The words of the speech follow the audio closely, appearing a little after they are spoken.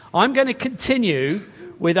I'm going to continue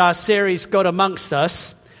with our series, God Amongst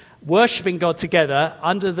Us, worshipping God together,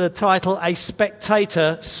 under the title, A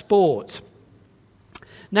Spectator Sport.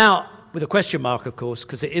 Now, with a question mark, of course,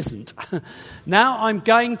 because it isn't. Now I'm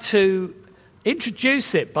going to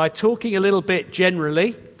introduce it by talking a little bit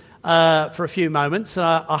generally for a few moments.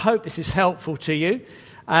 I hope this is helpful to you.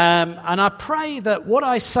 And I pray that what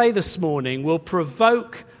I say this morning will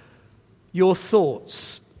provoke your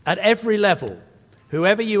thoughts at every level.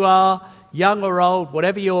 Whoever you are, young or old,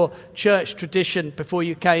 whatever your church tradition before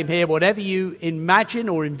you came here, whatever you imagine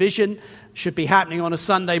or envision should be happening on a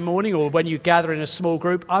Sunday morning or when you gather in a small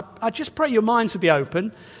group, I just pray your minds will be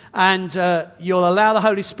open and you'll allow the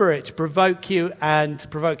Holy Spirit to provoke you and to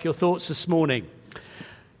provoke your thoughts this morning.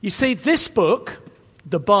 You see, this book,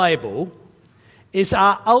 the Bible, is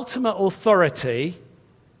our ultimate authority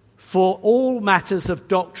for all matters of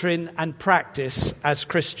doctrine and practice as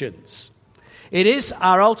Christians. It is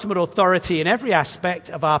our ultimate authority in every aspect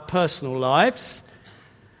of our personal lives,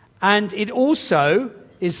 and it also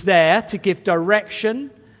is there to give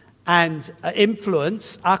direction and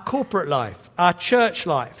influence our corporate life, our church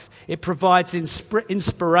life. It provides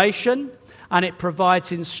inspiration and it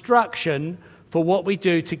provides instruction for what we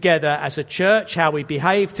do together as a church, how we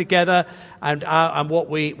behave together, and what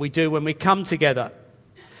we do when we come together.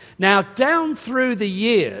 Now, down through the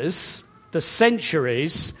years, the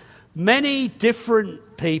centuries, many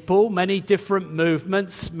different people, many different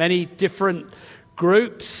movements, many different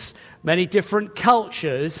groups, many different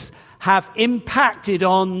cultures have impacted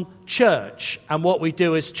on church and what we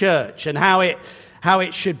do as church and how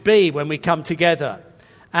it should be when we come together.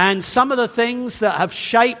 And some of the things that have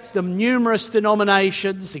shaped the numerous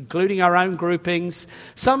denominations, including our own groupings,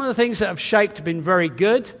 some of the things that have shaped have been very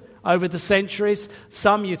good over the centuries.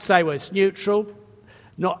 Some you'd say was neutral.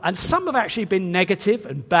 And some have actually been negative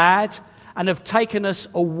and bad and have taken us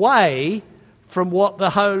away from what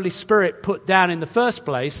the Holy Spirit put down in the first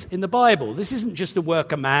place in the Bible. This isn't just a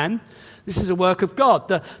work of man. This is a work of God.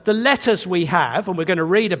 The letters we have, and we're going to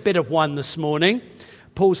read a bit of one this morning,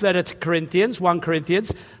 Paul's letter to Corinthians, 1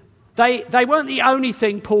 Corinthians, they weren't the only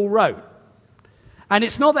thing Paul wrote. And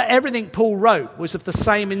it's not that everything Paul wrote was of the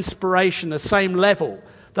same inspiration, the same level.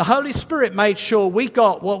 The Holy Spirit made sure we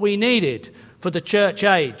got what we needed for the church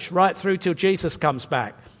age, right through till Jesus comes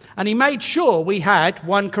back. And he made sure we had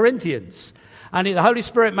 1 Corinthians. And the Holy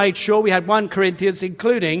Spirit made sure we had 1 Corinthians,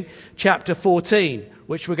 including chapter 14,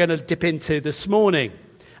 which we're going to dip into this morning.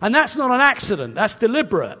 And that's not an accident. That's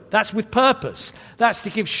deliberate. That's with purpose. That's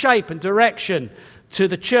to give shape and direction to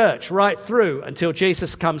the church right through until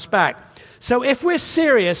Jesus comes back. So if we're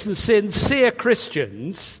serious and sincere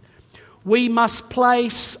Christians, we must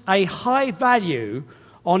place a high value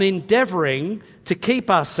on endeavoring to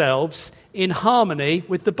keep ourselves in harmony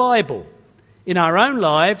with the Bible, in our own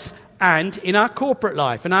lives and in our corporate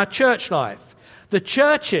life, in our church life. The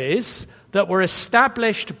churches that were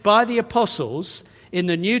established by the apostles in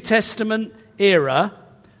the New Testament era,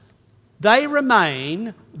 they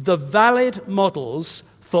remain the valid models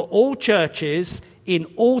for all churches in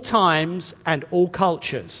all times and all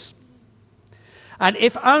cultures. And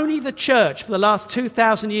if only the church for the last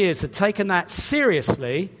 2,000 years had taken that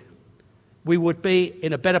seriously, we would be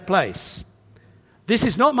in a better place. This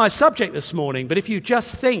is not my subject this morning, but if you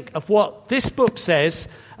just think of what this book says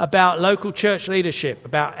about local church leadership,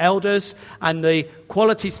 about elders and the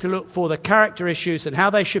qualities to look for, the character issues and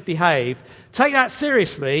how they should behave, take that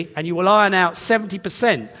seriously and you will iron out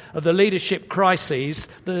 70% of the leadership crises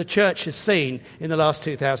that the church has seen in the last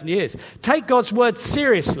 2,000 years. Take God's word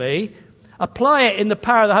seriously, apply it in the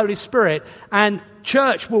power of the Holy Spirit, and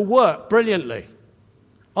church will work brilliantly,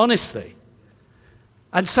 honestly.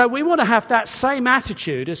 And so we want to have that same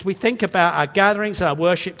attitude as we think about our gatherings and our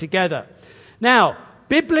worship together. Now,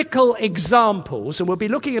 biblical examples, and we'll be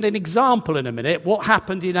looking at an example in a minute, what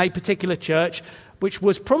happened in a particular church, which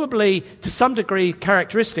was probably to some degree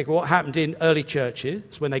characteristic of what happened in early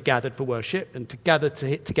churches when they gathered for worship and to gather to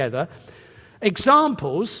hit together.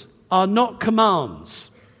 Examples are not commands.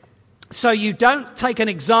 So you don't take an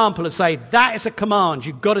example and say, that is a command,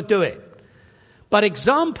 you've got to do it. But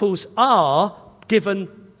examples are given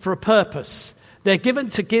for a purpose. They're given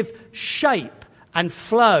to give shape and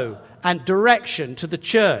flow and direction to the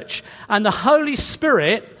church. And the Holy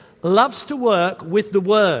Spirit loves to work with the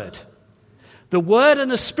Word. The Word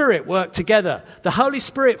and the Spirit work together. The Holy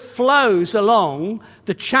Spirit flows along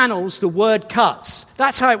the channels the Word cuts.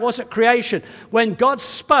 That's how it was at creation. When God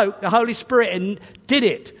spoke, the Holy Spirit did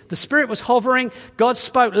it. The Spirit was hovering. God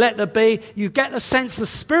spoke, let there be. You get the sense the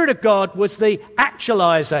Spirit of God was the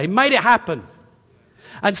actualizer. He made it happen.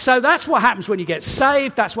 And so that's what happens when you get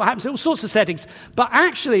saved. That's what happens in all sorts of settings. But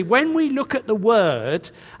actually, when we look at the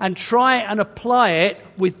Word and try and apply it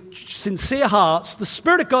with sincere hearts, the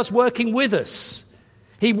Spirit of God's working with us.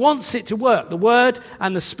 He wants it to work. The Word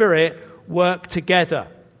and the Spirit work together.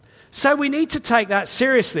 So we need to take that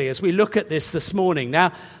seriously as we look at this morning.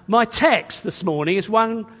 Now, my text this morning is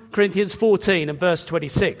 1 Corinthians 14 and verse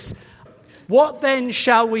 26. What then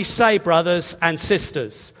shall we say, brothers and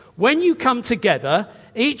sisters? When you come together,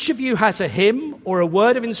 each of you has a hymn or a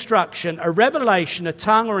word of instruction, a revelation, a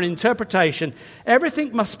tongue or an interpretation.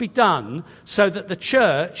 Everything must be done so that the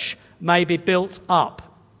church may be built up.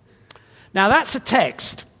 Now that's a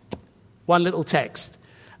text, one little text.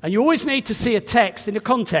 And you always need to see a text in a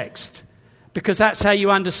context because that's how you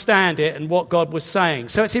understand it and what God was saying.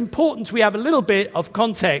 So it's important we have a little bit of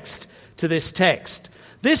context to this text.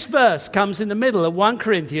 This verse comes in the middle of 1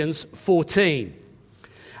 Corinthians 14.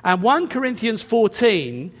 And 1 Corinthians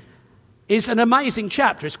 14 is an amazing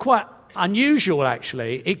chapter. It's quite unusual,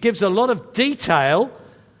 actually. It gives a lot of detail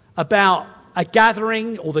about a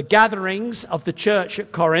gathering or the gatherings of the church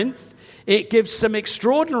at Corinth. It gives some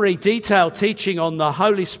extraordinary detailed teaching on the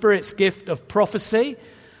Holy Spirit's gift of prophecy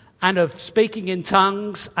and of speaking in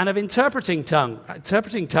tongues and of interpreting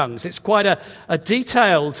tongues. It's quite a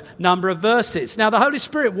detailed number of verses. Now, the Holy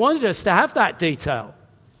Spirit wanted us to have that detail.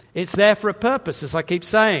 It's there for a purpose, as I keep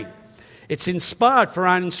saying. It's inspired for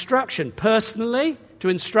our instruction, personally to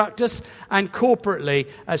instruct us and corporately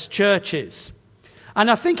as churches.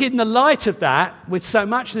 And I think in the light of that, with so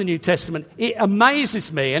much in the New Testament, it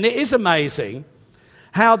amazes me, and it is amazing,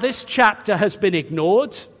 how this chapter has been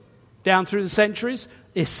ignored down through the centuries,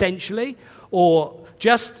 essentially, or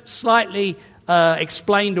just slightly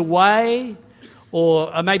explained away,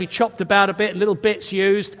 or maybe chopped about a bit, little bits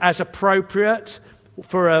used as appropriate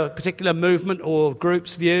for a particular movement or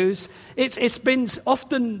group's views. It's been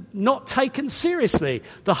often not taken seriously,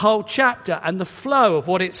 the whole chapter and the flow of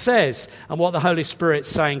what it says and what the Holy Spirit's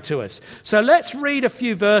saying to us. So let's read a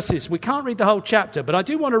few verses. We can't read the whole chapter, but I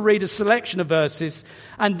do want to read a selection of verses,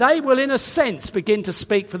 and they will, in a sense, begin to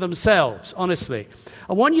speak for themselves, honestly.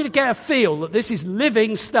 I want you to get a feel that this is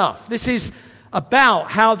living stuff. This is about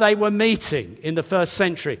how they were meeting in the first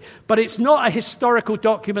century. But it's not a historical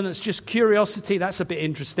document that's just curiosity. That's a bit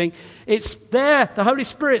interesting. It's there. The Holy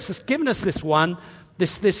Spirit has given us this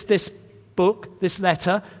book, this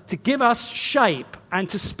letter, to give us shape and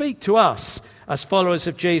to speak to us as followers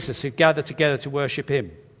of Jesus who gather together to worship him.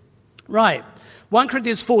 Right. 1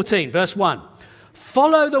 Corinthians 14, verse 1.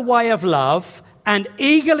 Follow the way of love and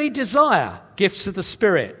eagerly desire gifts of the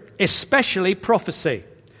Spirit, especially prophecy.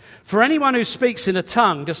 For anyone who speaks in a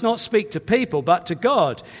tongue does not speak to people, but to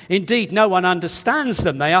God. Indeed, no one understands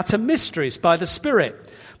them. They utter mysteries by the Spirit.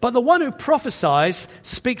 But the one who prophesies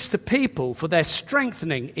speaks to people for their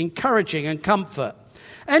strengthening, encouraging, and comfort.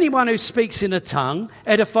 Anyone who speaks in a tongue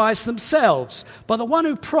edifies themselves, but the one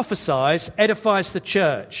who prophesies edifies the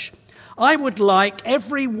church. I would like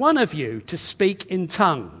every one of you to speak in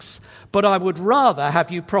tongues, but I would rather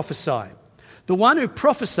have you prophesy. The one who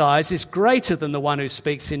prophesies is greater than the one who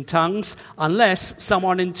speaks in tongues, unless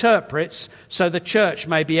someone interprets, so the church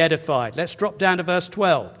may be edified. Let's drop down to verse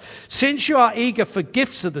 12. Since you are eager for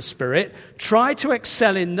gifts of the Spirit, try to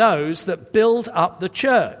excel in those that build up the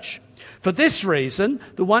church. For this reason,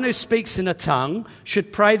 the one who speaks in a tongue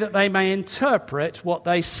should pray that they may interpret what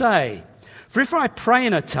they say. For if I pray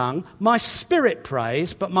in a tongue, my spirit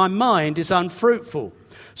prays, but my mind is unfruitful.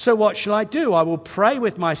 So what shall I do? I will pray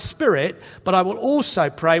with my spirit, but I will also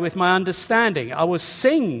pray with my understanding. I will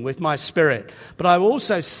sing with my spirit, but I will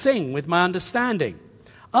also sing with my understanding.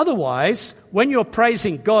 Otherwise, when you're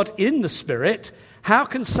praising God in the Spirit, how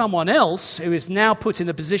can someone else who is now put in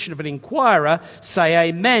the position of an inquirer say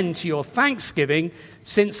amen to your thanksgiving,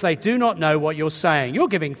 since they do not know what you're saying? You're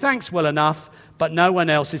giving thanks well enough, but no one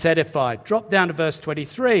else is edified. Drop down to verse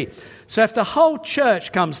 23. So if the whole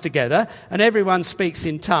church comes together and everyone speaks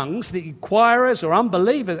in tongues, the inquirers or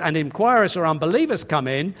unbelievers come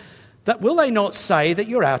in, that will they not say that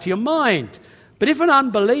you're out of your mind? But if an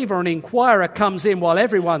unbeliever or an inquirer comes in while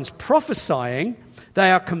everyone's prophesying, they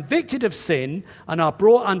are convicted of sin and are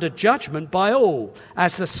brought under judgment by all,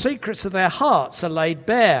 as the secrets of their hearts are laid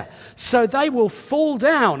bare. So they will fall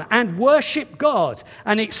down and worship God,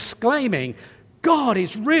 and exclaiming, God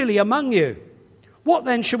is really among you. What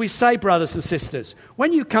then shall we say, brothers and sisters?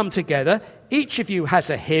 When you come together, each of you has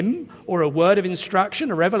a hymn or a word of instruction,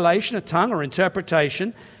 a revelation, a tongue or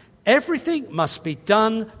interpretation. Everything must be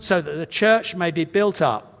done so that the church may be built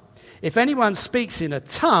up. If anyone speaks in a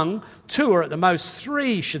tongue, 2 or at the most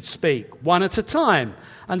 3 should speak, one at a time,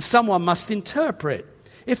 and someone must interpret.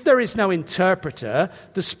 If there is no interpreter,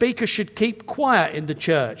 the speaker should keep quiet in the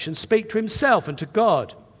church and speak to himself and to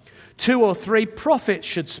God. 2 or 3 prophets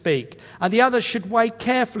should speak, and the others should weigh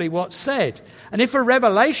carefully what's said. And if a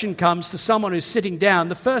revelation comes to someone who's sitting down,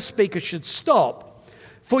 the first speaker should stop.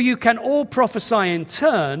 For you can all prophesy in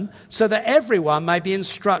turn, so that everyone may be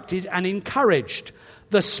instructed and encouraged.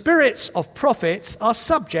 The spirits of prophets are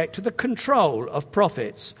subject to the control of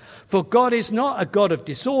prophets. For God is not a God of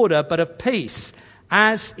disorder, but of peace,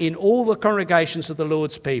 as in all the congregations of the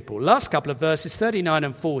Lord's people. Last couple of verses, 39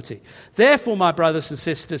 and 40. Therefore, my brothers and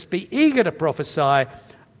sisters, be eager to prophesy,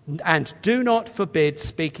 and do not forbid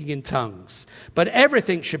speaking in tongues. But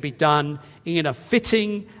everything should be done in a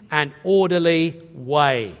fitting and orderly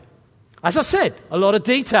way. As I said, a lot of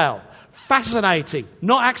detail. Fascinating,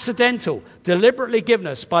 not accidental, deliberately given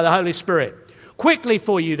us by the Holy Spirit. Quickly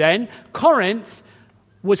for you then, Corinth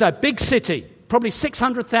was a big city, probably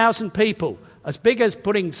 600,000 people, as big as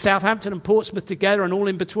putting Southampton and Portsmouth together and all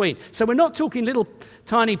in between. So we're not talking little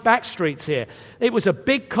tiny back streets here. It was a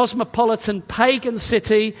big cosmopolitan pagan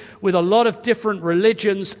city with a lot of different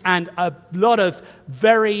religions and a lot of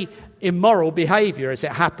very immoral behavior as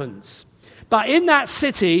it happens. But in that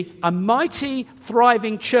city, a mighty,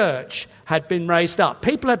 thriving church had been raised up.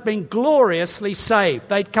 People had been gloriously saved.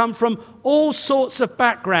 They'd come from all sorts of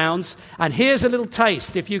backgrounds. And here's a little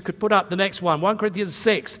taste, if you could put up the next one, 1 Corinthians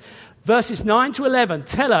 6. Verses 9 to 11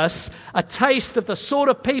 tell us a taste of the sort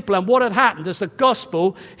of people and what had happened as the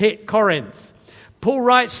gospel hit Corinth. Paul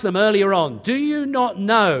writes to them earlier on, do you not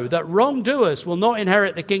know that wrongdoers will not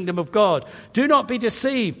inherit the kingdom of God? Do not be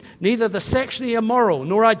deceived, neither the sexually immoral,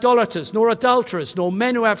 nor idolaters, nor adulterers, nor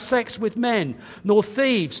men who have sex with men, nor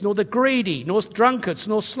thieves, nor the greedy, nor drunkards,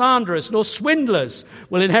 nor slanderers, nor swindlers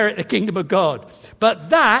will inherit the kingdom of God.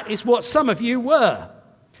 But that is what some of you were.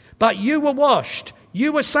 But you were washed,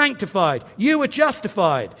 you were sanctified, you were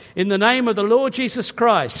justified in the name of the Lord Jesus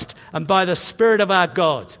Christ and by the Spirit of our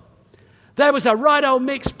God. There was a right old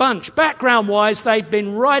mixed bunch. Background-wise, they'd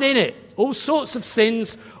been right in it. All sorts of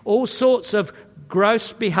sins, all sorts of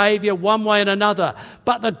gross behavior one way and another.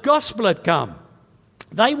 But the gospel had come.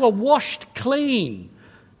 They were washed clean.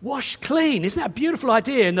 Washed clean. Isn't that a beautiful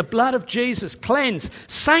idea? In the blood of Jesus, cleansed,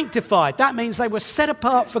 sanctified. That means they were set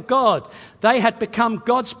apart for God. They had become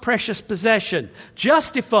God's precious possession.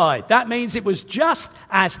 Justified. That means it was just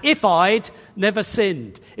as if I'd never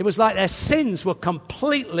sinned. It was like their sins were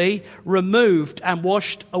completely removed and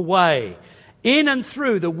washed away. In and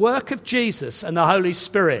through the work of Jesus and the Holy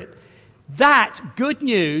Spirit. That good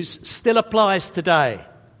news still applies today.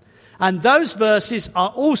 And those verses are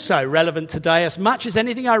also relevant today as much as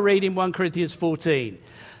anything I read in 1 Corinthians 14.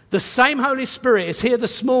 The same Holy Spirit is here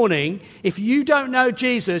this morning. If you don't know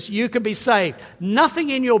Jesus, you can be saved. Nothing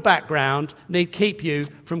in your background need keep you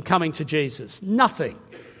from coming to Jesus. Nothing.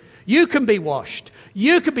 You can be washed.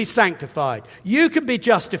 You can be sanctified. You can be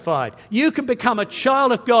justified. You can become a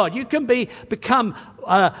child of God. You can become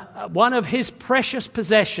one of his precious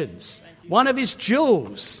possessions, one of his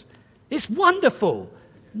jewels. It's wonderful.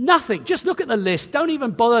 Nothing. Just look at the list. Don't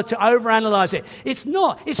even bother to overanalyze it. It's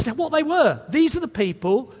not. It's what they were. These are the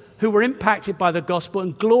people who were impacted by the gospel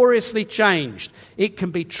and gloriously changed. It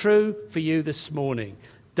can be true for you this morning.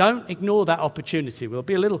 Don't ignore that opportunity. There'll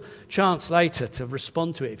be a little chance later to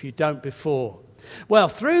respond to it if you don't before. Well,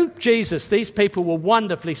 through Jesus, these people were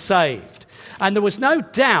wonderfully saved. And there was no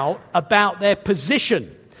doubt about their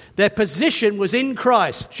position. Their position was in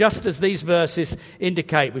Christ, just as these verses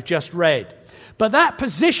indicate, we've just read. But that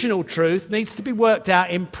positional truth needs to be worked out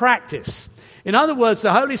in practice. In other words,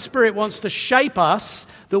 the Holy Spirit wants to shape us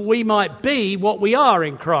that we might be what we are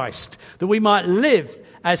in Christ, that we might live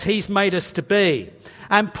as he's made us to be.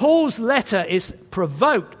 And Paul's letter is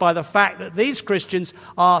provoked by the fact that these Christians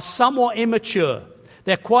are somewhat immature.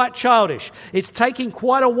 They're quite childish. It's taking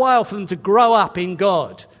quite a while for them to grow up in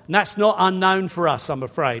God. And that's not unknown for us, I'm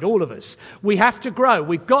afraid, all of us. We have to grow.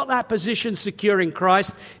 We've got that position secure in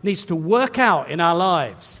Christ. It needs to work out in our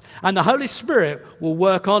lives. And the Holy Spirit will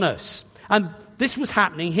work on us. And this was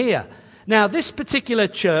happening here. Now, this particular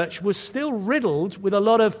church was still riddled with a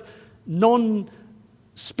lot of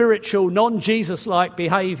non-spiritual, non-Jesus-like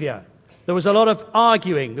behavior. There was a lot of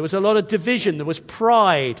arguing, there was a lot of division, there was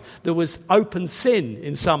pride, there was open sin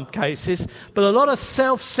in some cases, but a lot of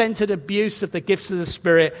self-centered abuse of the gifts of the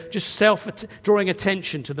Spirit, just drawing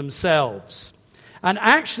attention to themselves. And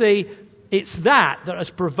actually, it's that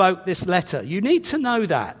has provoked this letter. You need to know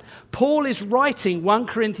that. Paul is writing 1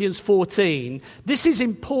 Corinthians 14. This is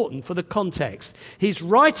important for the context. He's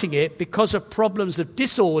writing it because of problems of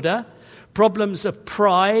disorder, problems of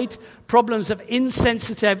pride, problems of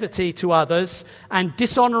insensitivity to others, and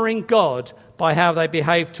dishonoring God by how they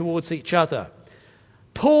behave towards each other.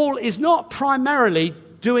 Paul is not primarily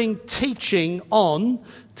doing teaching on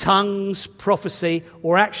tongues, prophecy,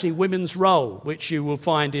 or actually women's role, which you will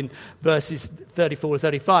find in verses 34 to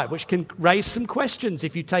 35, which can raise some questions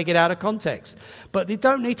if you take it out of context. But you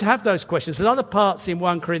don't need to have those questions. There's other parts in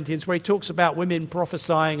 1 Corinthians where he talks about women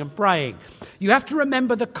prophesying and praying. You have to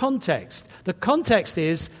remember the context. The context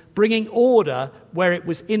is bringing order where it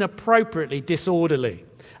was inappropriately disorderly.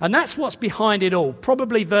 And that's what's behind it all.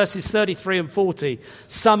 Probably verses 33 and 40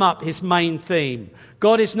 sum up his main theme.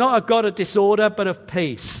 God is not a God of disorder, but of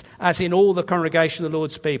peace, as in all the congregation of the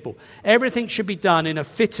Lord's people. Everything should be done in a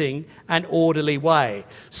fitting and orderly way.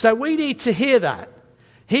 So we need to hear that.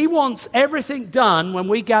 He wants everything done when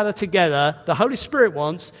we gather together. The Holy Spirit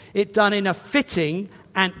wants it done in a fitting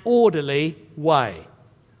and orderly way.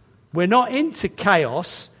 We're not into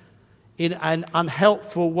chaos in an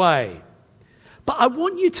unhelpful way. But I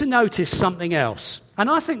want you to notice something else, and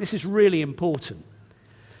I think this is really important.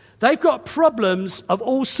 They've got problems of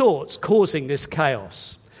all sorts causing this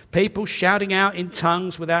chaos. People shouting out in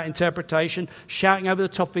tongues without interpretation, shouting over the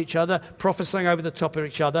top of each other, prophesying over the top of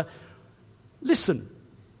each other. Listen,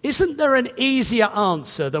 isn't there an easier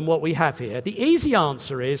answer than what we have here? The easy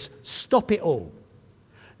answer is stop it all.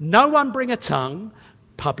 No one bring a tongue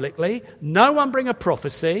publicly. No one bring a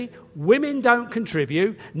prophecy. Women don't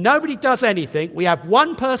contribute. Nobody does anything. We have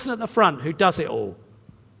one person at the front who does it all.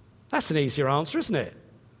 That's an easier answer, isn't it?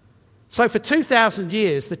 So for 2,000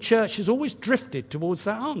 years, the church has always drifted towards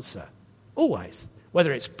that answer. Always.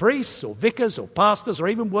 Whether it's priests or vicars or pastors or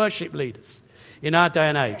even worship leaders in our day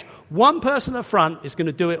and age. One person at the front is going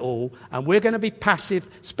to do it all, and we're going to be passive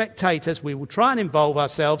spectators. We will try and involve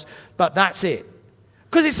ourselves, but that's it.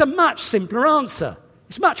 Because it's a much simpler answer.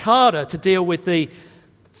 It's much harder to deal with the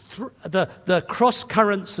cross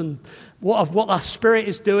currents and what our Spirit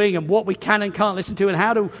is doing and what we can and can't listen to and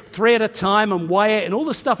how to 3 at a time and weigh it and all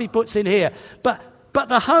the stuff he puts in here. But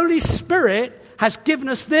the Holy Spirit has given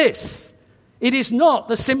us this. It is not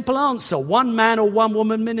the simple answer, one man or one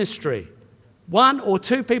woman ministry. 1 or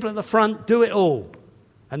 2 people at the front do it all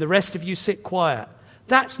and the rest of you sit quiet.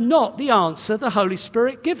 That's not the answer the Holy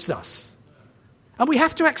Spirit gives us. And we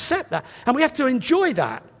have to accept that and we have to enjoy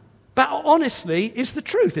that. That honestly is the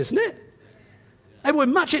truth, isn't it? And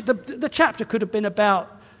the chapter could have been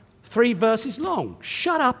about 3 verses long.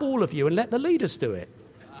 Shut up, all of you, and let the leaders do it.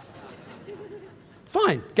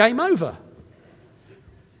 Fine, game over.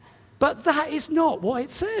 But that is not what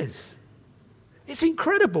it says. It's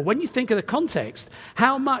incredible when you think of the context,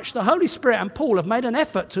 how much the Holy Spirit and Paul have made an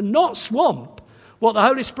effort to not swamp what the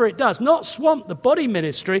Holy Spirit does, not swamp the body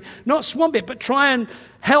ministry, not swamp it, but try and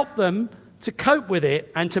help them to cope with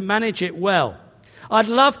it and to manage it well. I'd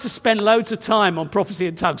love to spend loads of time on prophecy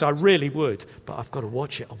and tongues. I really would. But I've got to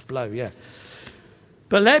watch it on Flow, yeah.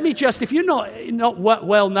 But let me just, if you're not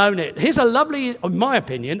well known it, here's a lovely, in my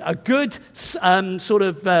opinion, a good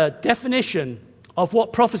definition of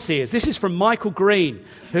what prophecy is. This is from Michael Green,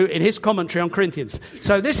 who in his commentary on Corinthians.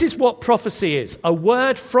 So this is what prophecy is. A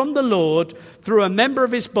word from the Lord through a member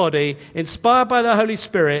of his body, inspired by the Holy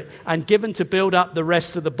Spirit and given to build up the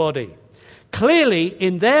rest of the body. Clearly,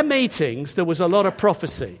 in their meetings, there was a lot of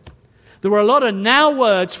prophecy. There were a lot of now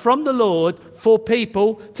words from the Lord for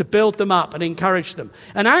people to build them up and encourage them.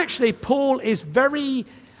 And actually, Paul is very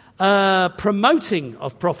promoting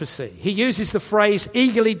of prophecy. He uses the phrase,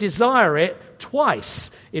 eagerly desire it,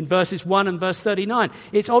 twice in verses 1 and verse 39.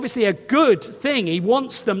 It's obviously a good thing. He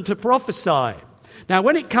wants them to prophesy. Now,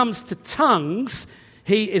 when it comes to tongues,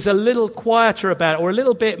 he is a little quieter about it, or a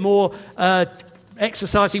little bit more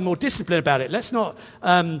exercising more discipline about it. Let's not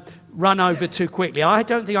run over too quickly. I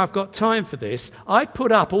don't think I've got time for this. I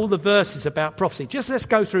put up all the verses about prophecy. Let's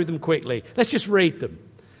go through them quickly. Let's just read them.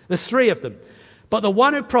 There's 3 of them. But the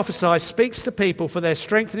one who prophesies speaks to people for their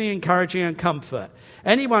strengthening, encouraging, and comfort.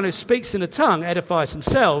 Anyone who speaks in a tongue edifies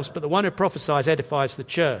themselves, but the one who prophesies edifies the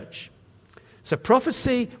church. So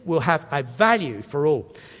prophecy will have a value for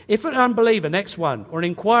all. If an unbeliever, next one, or an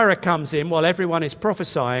inquirer comes in while everyone is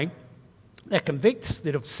prophesying, they're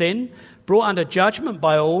convicted of sin, brought under judgment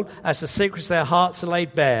by all, as the secrets of their hearts are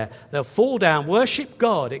laid bare. They'll fall down, worship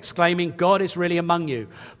God, exclaiming, God is really among you.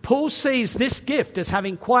 Paul sees this gift as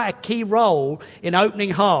having quite a key role in opening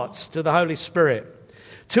hearts to the Holy Spirit.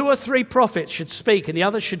 2 or 3 prophets should speak, and the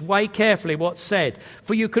others should weigh carefully what's said.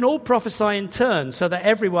 For you can all prophesy in turn, so that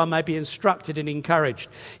everyone may be instructed and encouraged.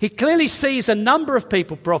 He clearly sees a number of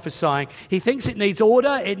people prophesying. He thinks it needs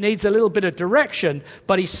order, it needs a little bit of direction,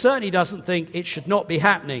 but he certainly doesn't think it should not be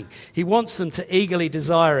happening. He wants them to eagerly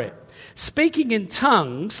desire it. Speaking in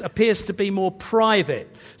tongues appears to be more private.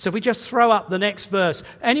 So if we just throw up the next verse,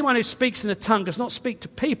 anyone who speaks in a tongue does not speak to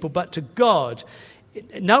people, but to God.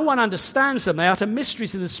 No one understands them. They are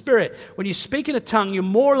mysteries in the Spirit. When you speak in a tongue, you're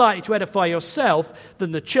more likely to edify yourself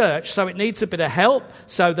than the church, so it needs a bit of help.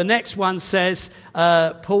 So the next one says,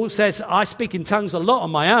 Paul says, I speak in tongues a lot on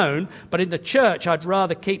my own, but in the church I'd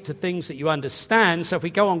rather keep to things that you understand. So if we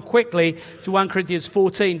go on quickly to 1 Corinthians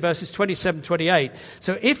 14, verses 27-28.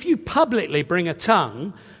 So if you publicly bring a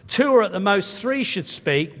tongue, 2 or at the most 3 should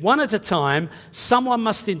speak, 1 at a time, someone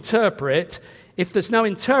must interpret. If there's no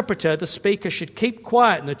interpreter, the speaker should keep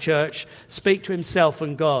quiet in the church, speak to himself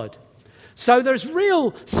and God. So there's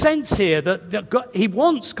real sense here that God, he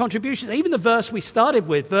wants contributions. Even the verse we started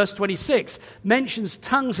with, verse 26, mentions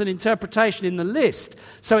tongues and interpretation in the list.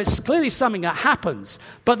 So it's clearly something that happens.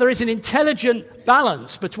 But there is an intelligent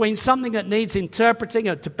balance between something that needs interpreting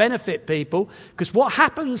to benefit people, because what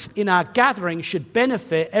happens in our gathering should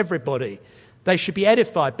benefit everybody. They should be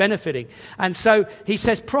edified, benefiting. And so he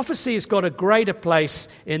says prophecy has got a greater place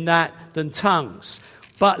in that than tongues.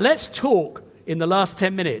 But let's talk in the last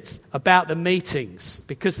 10 minutes about the meetings,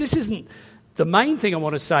 because this isn't the main thing I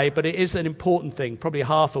want to say, but it is an important thing, probably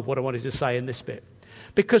half of what I wanted to say in this bit.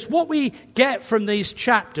 Because what we get from these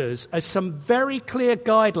chapters are some very clear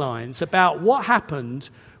guidelines about what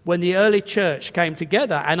happened when the early church came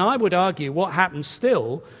together. And I would argue what happens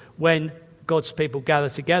still when God's people gather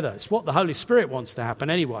together. It's what the Holy Spirit wants to happen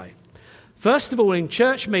anyway. First of all, in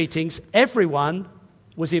church meetings, everyone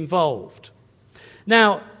was involved.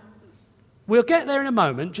 Now, we'll get there in a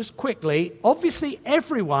moment, just quickly. Obviously,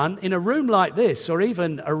 everyone in a room like this, or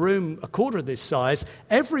even a room a quarter of this size,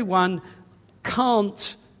 everyone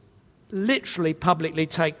can't literally publicly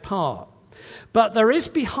take part. But there is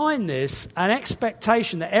behind this an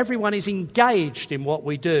expectation that everyone is engaged in what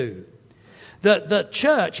we do. The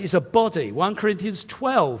church is a body. 1 Corinthians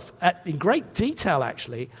 12, in great detail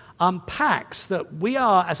actually, unpacks that we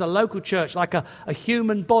are, as a local church, like a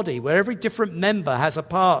human body where every different member has a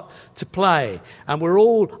part to play. And we're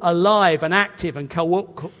all alive and active and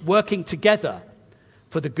working together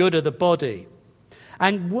for the good of the body.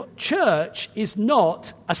 And church is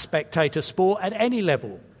not a spectator sport at any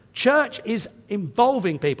level. Church is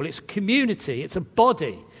involving people. It's a community. It's a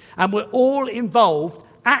body. And we're all involved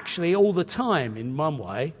actually all the time in one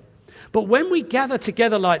way. But when we gather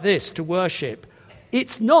together like this to worship,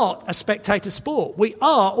 it's not a spectator sport. We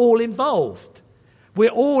are all involved.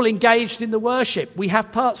 We're all engaged in the worship. We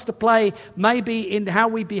have parts to play maybe in how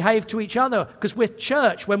we behave to each other, because we're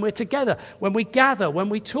church when we're together, when we gather, when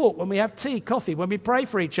we talk, when we have tea, coffee, when we pray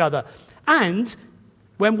for each other. And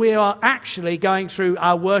when we are actually going through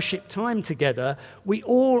our worship time together, we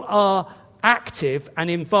all are active and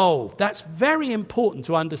involved. That's very important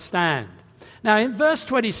to understand. Now, in verse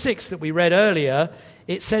 26 that we read earlier,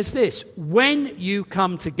 it says this: when you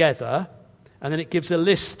come together, and then it gives a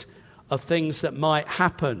list of things that might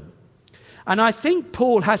happen. And I think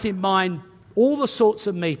Paul has in mind all the sorts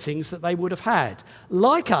of meetings that they would have had.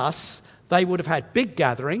 Like us, they would have had big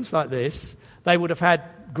gatherings like this. They would have had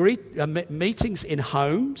meetings in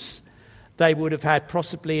homes. They would have had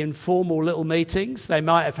possibly informal little meetings. They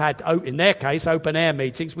might have had, in their case, open-air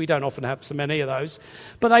meetings. We don't often have so many of those.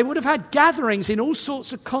 But they would have had gatherings in all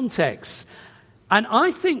sorts of contexts. And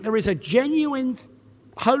I think there is a genuine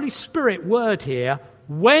Holy Spirit word here,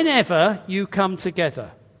 whenever you come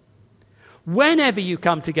together. Whenever you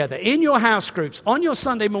come together, in your house groups, on your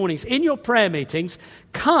Sunday mornings, in your prayer meetings,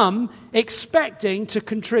 come expecting to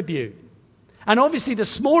contribute. And obviously, the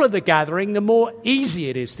smaller the gathering, the more easy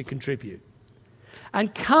it is to contribute.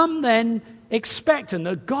 And come then expectant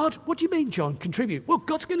that God, what do you mean, John, contribute? Well,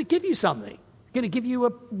 God's going to give you something. He's going to give you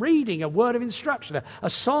a reading, a word of instruction, a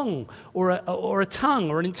song, or a tongue,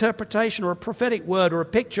 or an interpretation, or a prophetic word, or a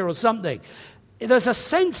picture, or something. There's a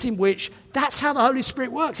sense in which that's how the Holy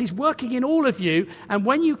Spirit works. He's working in all of you, and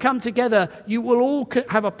when you come together, you will all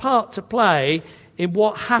have a part to play in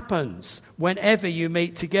what happens whenever you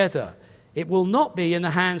meet together. It will not be in the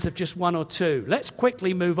hands of just one or two. Let's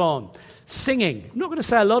quickly move on. Singing. I'm not going to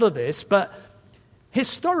say a lot of this, but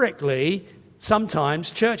historically, sometimes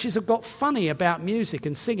churches have got funny about music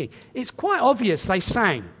and singing. It's quite obvious they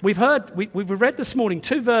sang. We've read this morning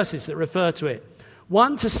 2 verses that refer to it.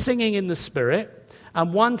 One to singing in the Spirit,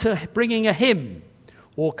 and one to bringing a hymn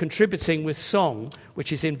or contributing with song,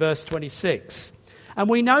 which is in verse 26. And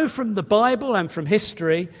we know from the Bible and from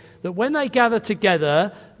history that when they gathered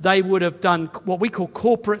together, they would have done what we call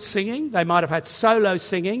corporate singing. They might have had solo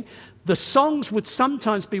singing. The songs would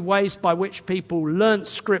sometimes be ways by which people learnt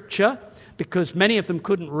Scripture, because many of them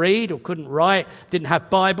couldn't read or couldn't write, didn't have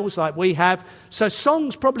Bibles like we have. So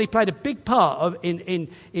songs probably played a big part in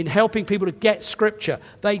helping people to get Scripture.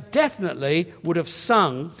 They definitely would have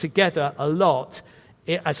sung together a lot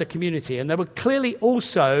as a community. And there were clearly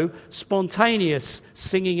also spontaneous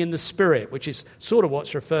singing in the Spirit, which is sort of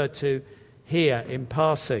what's referred to here in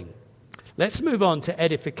passing. Let's move on to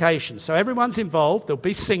edification. So everyone's involved. There'll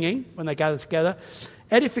be singing when they gather together.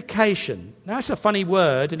 Edification. Now, that's a funny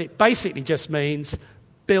word, and it basically just means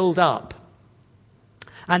build up.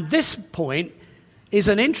 And this point is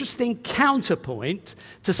an interesting counterpoint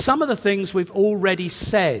to some of the things we've already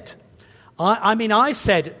said. I mean, I've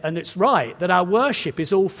said, and it's right, that our worship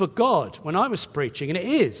is all for God when I was preaching, and it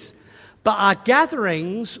is. But our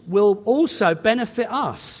gatherings will also benefit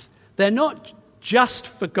us. They're not just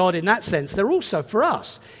for God in that sense, they're also for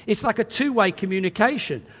us. It's like a two-way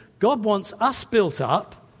communication. God wants us built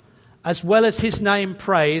up as well as his name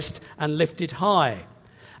praised and lifted high.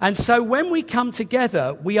 And so when we come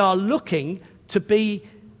together, we are looking to be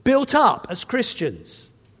built up as Christians.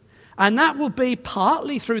 And that will be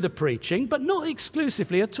partly through the preaching, but not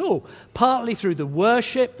exclusively at all. Partly through the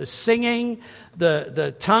worship, the singing,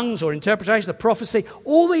 the tongues or interpretation, the prophecy.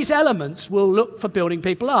 All these elements will look for building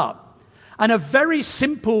people up. And a very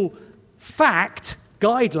simple fact,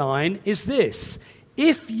 guideline, is this.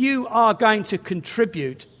 If you are going to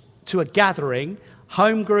contribute to a gathering,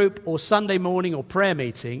 home group or Sunday morning or prayer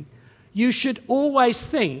meeting, you should always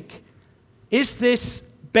think, is this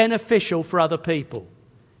beneficial for other people?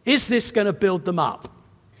 Is this going to build them up?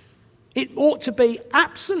 It ought to be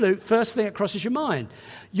absolute first thing that crosses your mind.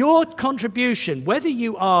 Your contribution, whether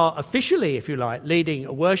you are officially, if you like, leading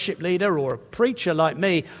a worship leader or a preacher like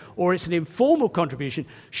me, or it's an informal contribution,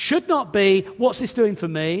 should not be, what's this doing for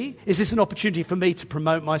me? Is this an opportunity for me to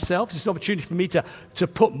promote myself? Is this an opportunity for me to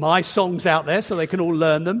put my songs out there so they can all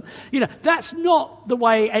learn them? You know, that's not the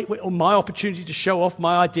way, or my opportunity to show off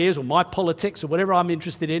my ideas or my politics or whatever I'm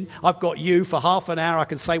interested in. I've got you for half an hour, I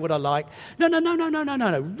can say what I like.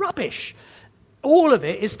 No, rubbish. All of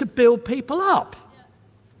it is to build people up.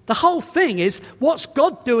 The whole thing is, what's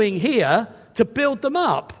God doing here to build them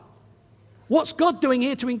up? What's God doing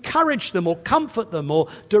here to encourage them or comfort them or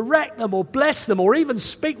direct them or bless them or even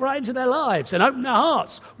speak right into their lives and open their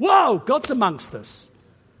hearts? Whoa, God's amongst us.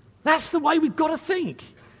 That's the way we've got to think.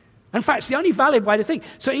 In fact, it's the only valid way to think.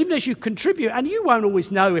 So even as you contribute, and you won't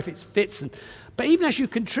always know if it fits, but even as you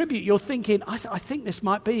contribute, you're thinking, I think this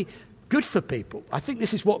might be good for people. I think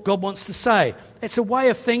this is what God wants to say. It's a way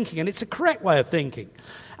of thinking, and it's a correct way of thinking.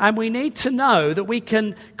 And we need to know that we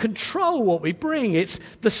can control what we bring. It's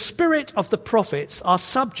the spirit of the prophets are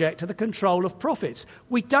subject to the control of prophets.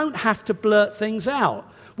 We don't have to blurt things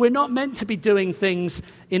out. We're not meant to be doing things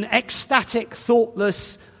in ecstatic,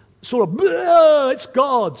 thoughtless, sort of, it's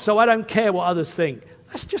God, so I don't care what others think.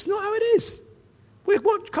 That's just not how it is. We're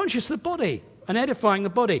conscious of the body and edifying the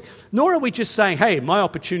body. Nor are we just saying, hey, my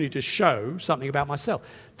opportunity to show something about myself.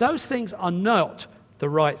 Those things are not the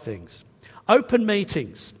right things. Open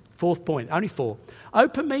meetings, fourth point, only 4.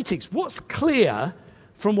 Open meetings. What's clear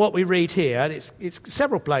from what we read here, and it's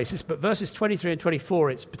several places, but verses 23 and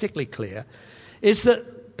 24, it's particularly clear, is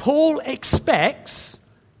that Paul expects,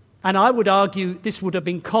 and I would argue this would have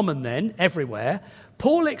been common then, everywhere,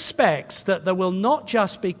 Paul expects that there will not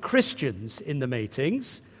just be Christians in the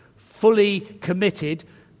meetings, fully committed,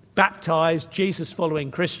 baptized,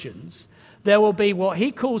 Jesus-following Christians. There will be what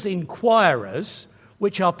he calls inquirers,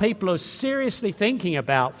 which are people who are seriously thinking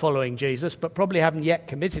about following Jesus, but probably haven't yet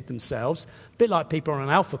committed themselves, a bit like people on an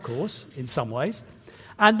alpha course in some ways.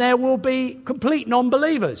 And there will be complete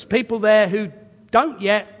non-believers, people there who don't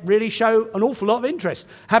yet really show an awful lot of interest,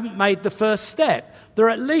 haven't made the first step. There are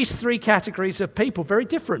at least 3 categories of people, very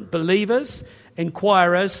different: believers,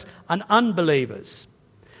 inquirers, and unbelievers.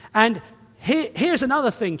 And here's another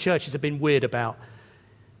thing churches have been weird about.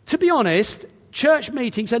 To be honest, church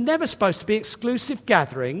meetings are never supposed to be exclusive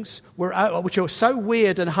gatherings which are so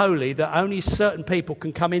weird and holy that only certain people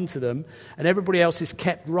can come into them and everybody else is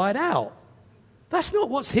kept right out. That's not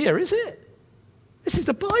what's here, is it? This is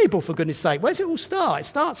the Bible, for goodness sake. Where does it all start? It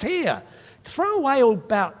starts here. Throw away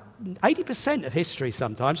about 80% of history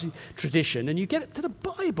sometimes, tradition, and you get it to the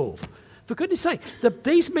Bible. For goodness sake,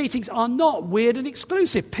 these meetings are not weird and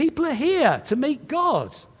exclusive. People are here to meet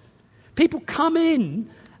God. People come in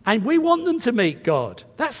and we want them to meet God.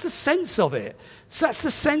 That's the sense of it. So that's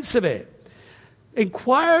the sense of it.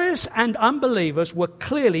 Inquirers and unbelievers were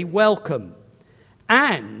clearly welcome.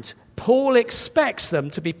 And Paul expects them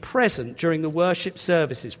to be present during the worship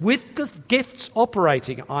services, with the gifts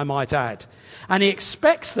operating, I might add. And he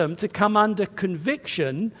expects them to come under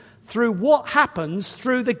conviction through what happens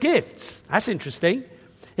through the gifts. That's interesting.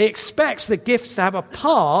 He expects the gifts to have a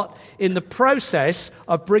part in the process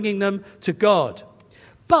of bringing them to God.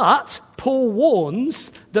 But Paul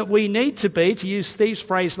warns that we need to be, to use Steve's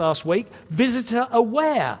phrase last week, visitor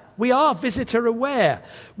aware. We are visitor aware.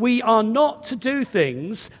 We are not to do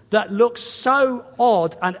things that look so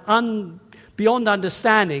odd and beyond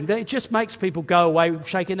understanding that it just makes people go away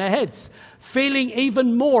shaking their heads, feeling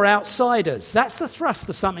even more outsiders. That's the thrust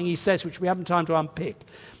of something he says, which we haven't time to unpick.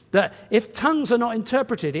 That if tongues are not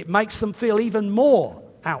interpreted, it makes them feel even more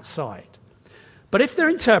outside. But if they're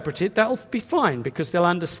interpreted, that'll be fine because they'll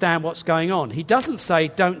understand what's going on. He doesn't say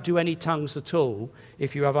don't do any tongues at all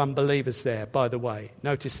if you have unbelievers there, by the way.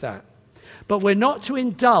 Notice that. But we're not to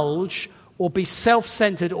indulge or be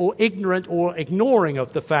self-centered or ignorant or ignoring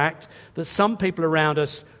of the fact that some people around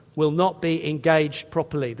us will not be engaged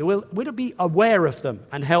properly. We're to be aware of them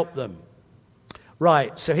and help them.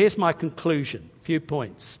 Right, so here's my conclusion. A few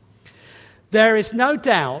points. There is no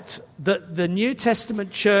doubt that the New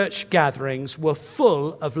Testament church gatherings were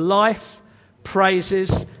full of life,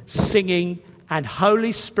 praises, singing, and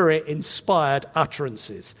Holy Spirit-inspired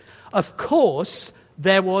utterances. Of course,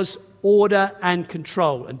 there was order and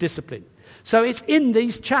control and discipline. So it's in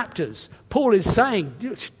these chapters. Paul is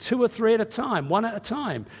saying 2 or 3 at a time, 1 at a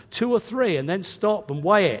time, 2 or 3, and then stop and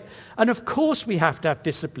weigh it. And of course we have to have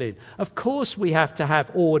discipline. Of course we have to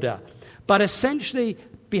have order. But essentially,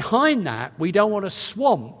 behind that, we don't want to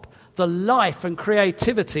swamp the life and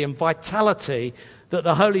creativity and vitality that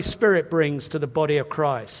the Holy Spirit brings to the body of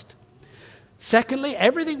Christ. Secondly,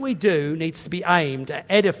 everything we do needs to be aimed at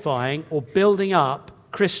edifying or building up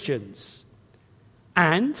Christians.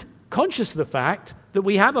 And conscious of the fact that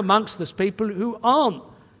we have amongst us people who aren't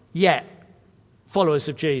yet followers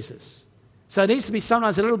of Jesus. So there needs to be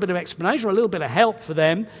sometimes a little bit of explanation or a little bit of help for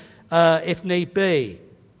them if need be.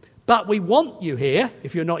 But we want you here,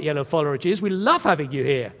 if you're not yet a follower of Jesus. We love having you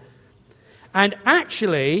here. And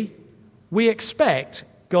actually, we expect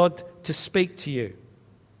God to speak to you.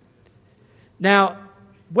 Now,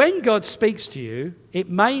 when God speaks to you, it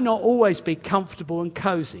may not always be comfortable and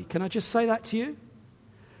cozy. Can I just say that to you?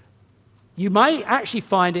 You may actually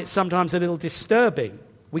find it sometimes a little disturbing.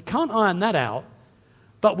 We can't iron that out,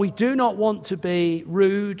 but we do not want to be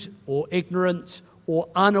rude or ignorant or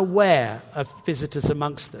unaware of visitors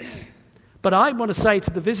amongst us. But I want to say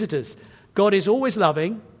to the visitors, God is always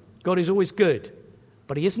loving, God is always good,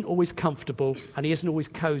 but he isn't always comfortable and he isn't always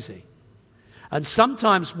cozy. And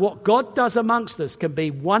sometimes what God does amongst us can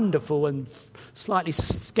be wonderful and slightly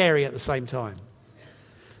scary at the same time.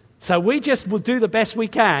 So we just will do the best we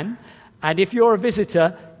can, and if you're a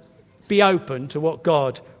visitor, be open to what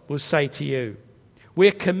God will say to you.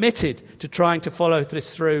 We're committed to trying to follow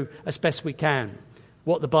this through as best we can,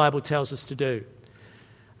 what the Bible tells us to do.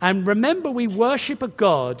 And remember, we worship a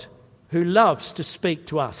God who loves to speak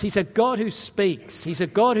to us. He's a God who speaks. He's a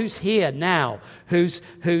God who's here now, who's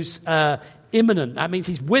imminent. That means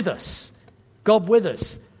he's with us, God with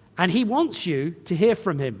us. And he wants you to hear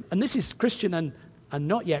from him. And this is Christian and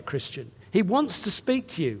not yet Christian. He wants to speak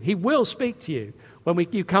to you. He will speak to you when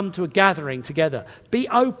you come to a gathering together. Be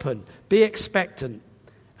open, be expectant,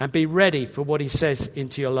 and be ready for what he says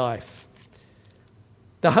into your life.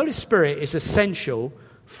 The Holy Spirit is essential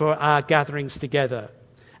for our gatherings together.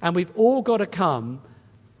 And we've all got to come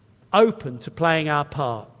open to playing our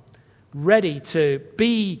part, ready to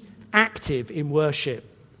be active in worship.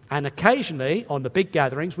 And occasionally, on the big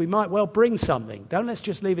gatherings, we might well bring something. Let's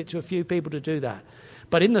just leave it to a few people to do that.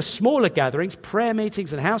 But in the smaller gatherings, prayer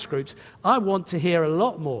meetings and house groups, I want to hear a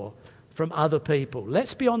lot more from other people.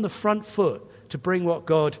 Let's be on the front foot to bring what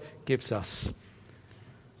God gives us.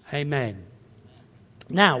 Amen.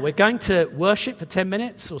 Now, we're going to worship for 10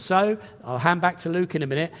 minutes or so. I'll hand back to Luke in a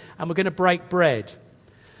minute, and we're going to break bread.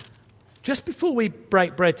 Just before we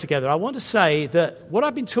break bread together, I want to say that what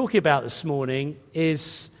I've been talking about this morning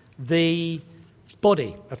is the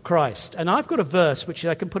body of Christ. And I've got a verse, which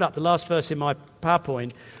I can put up, the last verse in my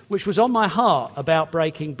PowerPoint, which was on my heart about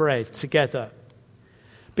breaking bread together.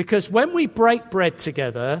 Because when we break bread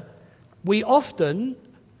together, we often,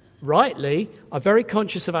 rightly, are very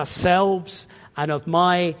conscious of ourselves and of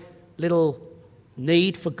my little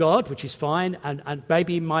need for God, which is fine, and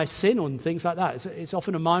maybe my sin and things like that. It's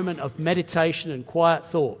often a moment of meditation and quiet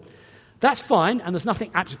thought. That's fine, and there's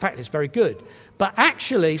nothing, in fact, it's very good. But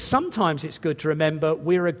actually, sometimes it's good to remember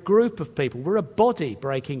we're a group of people. We're a body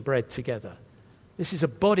breaking bread together. This is a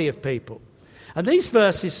body of people. And these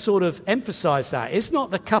verses sort of emphasize that. It's not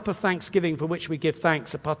the cup of thanksgiving for which we give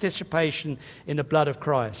thanks, a participation in the blood of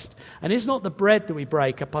Christ. And it's not the bread that we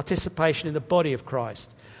break, a participation in the body of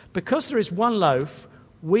Christ. Because there is one loaf,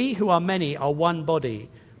 we who are many are one body,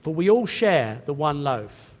 for we all share the one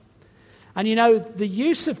loaf. And you know, the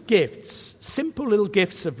use of gifts, simple little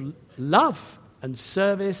gifts of love and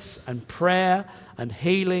service and prayer and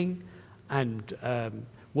healing and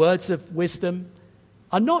words of wisdom,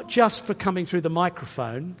 are not just for coming through the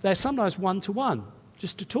microphone. They're sometimes one-to-one,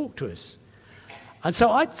 just to talk to us. And so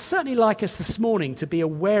I'd certainly like us this morning to be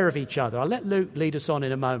aware of each other. I'll let Luke lead us on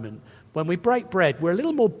in a moment. When we break bread, we're a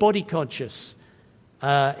little more body conscious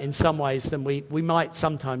in some ways than we might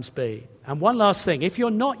sometimes be. And one last thing, if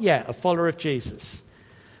you're not yet a follower of Jesus,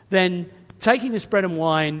 then taking this bread and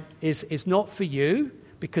wine is not for you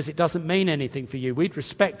because it doesn't mean anything for you. We'd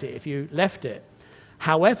respect it if you left it.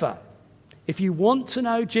 However, if you want to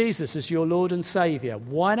know Jesus as your Lord and Saviour,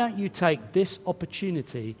 why don't you take this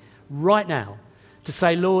opportunity right now to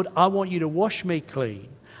say, Lord, I want you to wash me clean.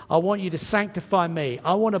 I want you to sanctify me.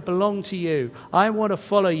 I want to belong to you. I want to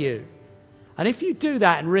follow you. And if you do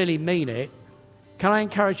that and really mean it, can I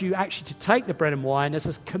encourage you actually to take the bread and wine as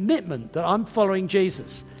a commitment that I'm following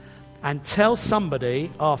Jesus and tell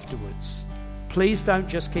somebody afterwards. Please don't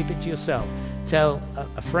just keep it to yourself. Tell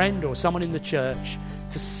a friend or someone in the church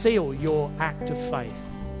to seal your act of faith.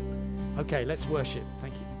 Okay, let's worship.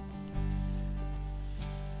 Thank you.